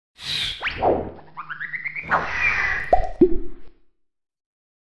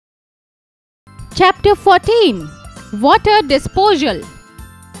Chapter 14. Water Disposal.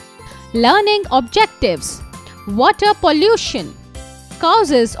 Learning Objectives. Water pollution.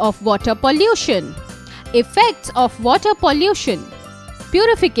 Causes of water pollution. Effects of water pollution.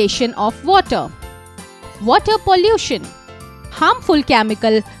 Purification of water. Water pollution. Harmful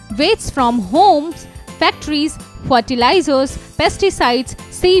chemical wastes from homes, factories, fertilizers, pesticides,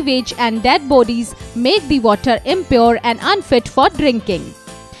 sewage and dead bodies make the water impure and unfit for drinking.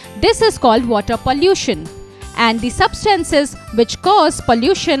 This is called water pollution, and the substances which cause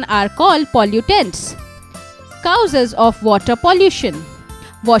pollution are called pollutants. Causes of water pollution.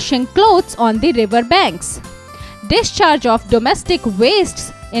 Washing clothes on the river banks. Discharge of domestic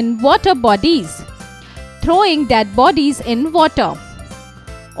wastes in water bodies. Throwing dead bodies in water.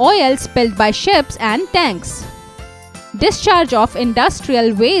 Oil spilled by ships and tanks. Discharge of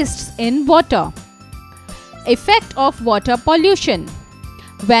industrial wastes in water. Effect of water pollution.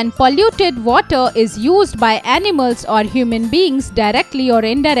 When polluted water is used by animals or human beings directly or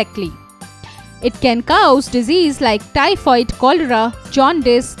indirectly, it can cause disease like typhoid, cholera,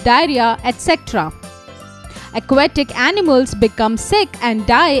 jaundice, diarrhea, etc. Aquatic animals become sick and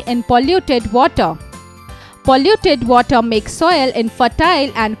die in polluted water. Polluted water makes soil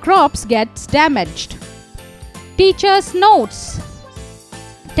infertile and crops get damaged. Teacher's notes.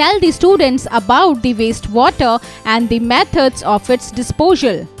 Tell the students about the wastewater and the methods of its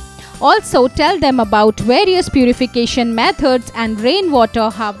disposal. Also tell them about various purification methods and rainwater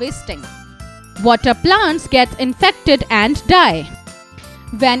harvesting. Water plants get infected and die.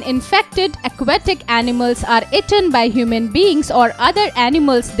 When infected aquatic animals are eaten by human beings or other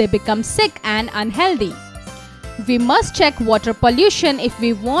animals, they become sick and unhealthy. We must check water pollution if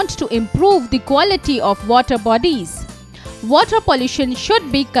we want to improve the quality of water bodies. Water pollution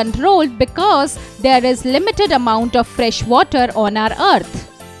should be controlled because there is limited amount of fresh water on our earth.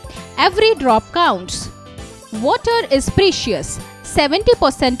 Every drop counts. Water is precious.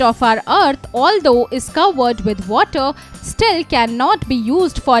 70% of our earth, although is covered with water, still cannot be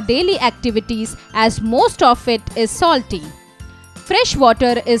used for daily activities as most of it is salty. Fresh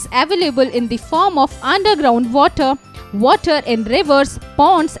water is available in the form of underground water, water in rivers,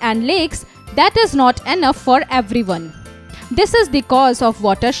 ponds and lakes. That is not enough for everyone. This is the cause of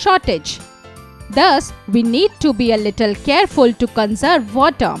water shortage. Thus, we need to be a little careful to conserve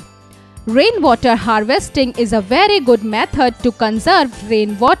water. Rainwater harvesting is a very good method to conserve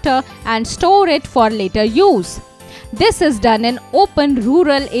rainwater and store it for later use. This is done in open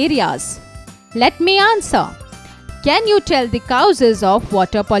rural areas. Let me answer. Can you tell the causes of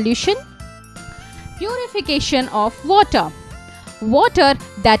water pollution? Purification of water. Water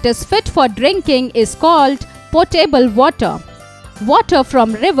that is fit for drinking is called potable water. Water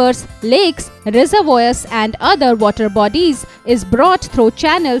from rivers, lakes, reservoirs and other water bodies is brought through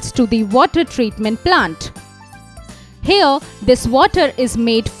channels to the water treatment plant. Here, this water is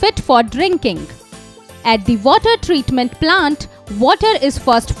made fit for drinking. At the water treatment plant, water is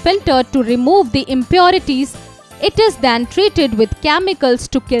first filtered to remove the impurities. It is then treated with chemicals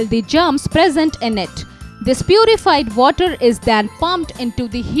to kill the germs present in it. This purified water is then pumped into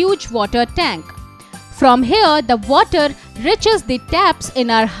the huge water tank. From here, the water reaches the taps in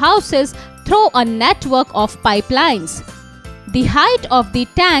our houses through a network of pipelines. The height of the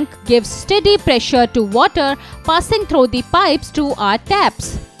tank gives steady pressure to water passing through the pipes to our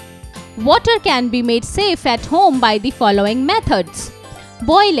taps. Water can be made safe at home by the following methods.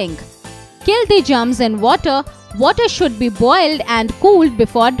 Boiling. Kill the germs in water. Water should be boiled and cooled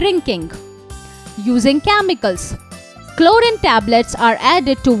before drinking. Using chemicals. Chlorine tablets are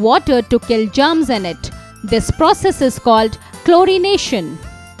added to water to kill germs in it. This process is called chlorination.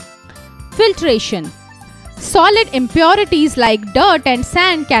 Filtration. Solid impurities like dirt and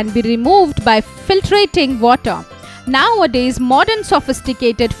sand can be removed by filtrating water. Nowadays, modern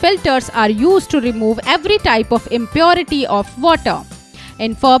sophisticated filters are used to remove every type of impurity of water.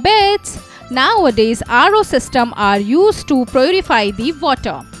 In beds, nowadays RO systems are used to purify the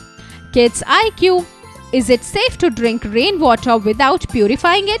water. Kids IQ. Is it safe to drink rainwater without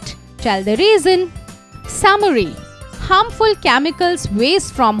purifying it? Tell the reason. Summary. Harmful chemicals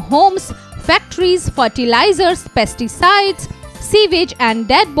waste from homes, factories, fertilizers, pesticides, sewage and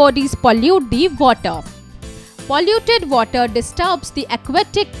dead bodies pollute the water. Polluted water disturbs the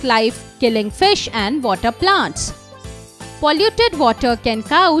aquatic life, killing fish and water plants. Polluted water can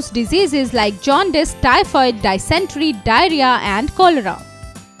cause diseases like jaundice, typhoid, dysentery, diarrhea and cholera.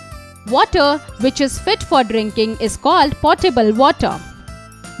 Water which is fit for drinking is called potable water.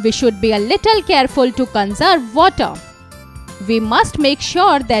 We should be a little careful to conserve water. We must make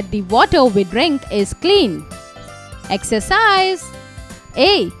sure that the water we drink is clean. Exercise.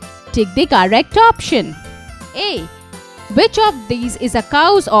 A. Tick the correct option. A. Which of these is a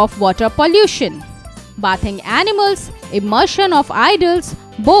cause of water pollution? Bathing animals, immersion of idols,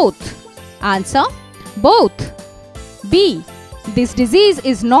 both. Answer: both. B. This disease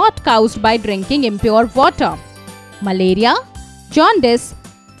is not caused by drinking impure water. Malaria, jaundice,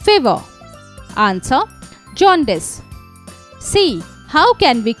 fever. Answer: jaundice. C. How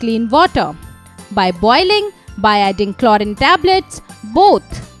can we clean water? By boiling, by adding chlorine tablets, both.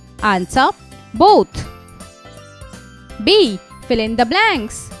 Answer: both. B. Fill in the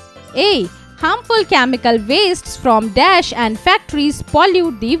blanks. A. Harmful chemical wastes from dash and factories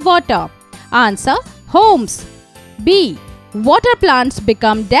pollute the water. Answer: homes. B. Water plants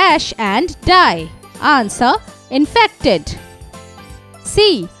become dash and die. Answer: infected.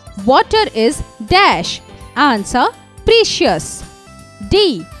 C. Water is dash. Answer: precious.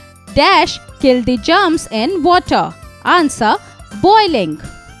 D. Dash kill the germs in water. Answer: boiling.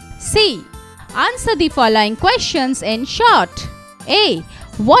 C. Answer the following questions in short. A.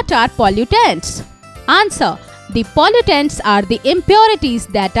 What are pollutants? Answer: the pollutants are the impurities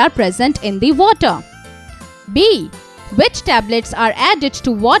that are present in the water. B. Which tablets are added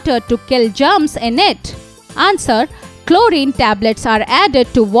to water to kill germs in it? Answer: chlorine tablets are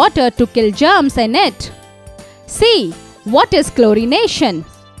added to water to kill germs in it. C. What is chlorination?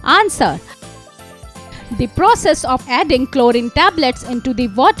 Answer: the process of adding chlorine tablets into the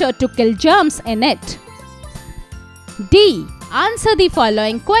water to kill germs in it. D. Answer the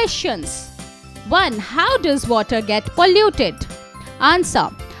following questions. 1. How does water get polluted? Answer: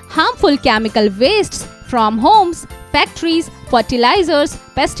 harmful chemical wastes from homes, factories, fertilizers,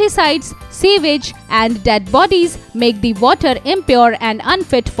 pesticides, sewage and dead bodies make the water impure and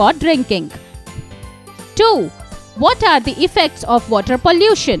unfit for drinking. 2. What are the effects of water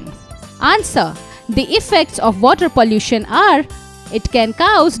pollution? Answer: the effects of water pollution are: it can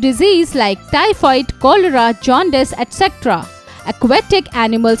cause disease like typhoid, cholera, jaundice, etc. Aquatic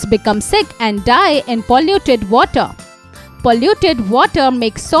animals become sick and die in polluted water. Polluted water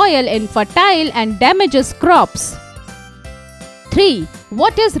makes soil infertile and damages crops. 3.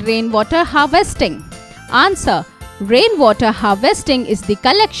 What is rainwater harvesting? Answer: rainwater harvesting is the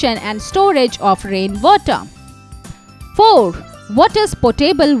collection and storage of rainwater. 4. What is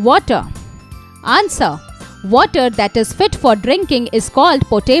potable water? Answer: water that is fit for drinking is called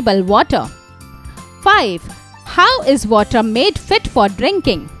potable water. 5. How is water made fit for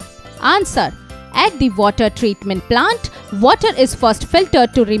drinking? Answer: at the water treatment plant, water is first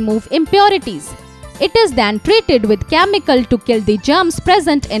filtered to remove impurities. It is then treated with chemical to kill the germs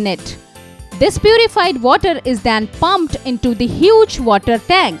present in it. This purified water is then pumped into the huge water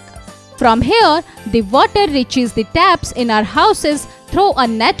tank. From here, the water reaches the taps in our houses through a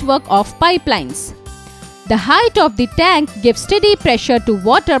network of pipelines. The height of the tank gives steady pressure to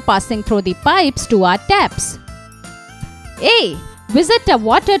water passing through the pipes to our taps. A. Visit a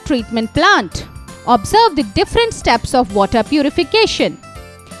water treatment plant. Observe the different steps of water purification.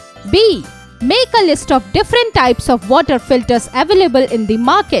 B. Make a list of different types of water filters available in the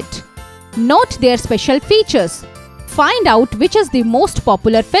market. Note their special features. Find out which is the most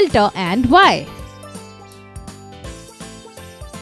popular filter and why.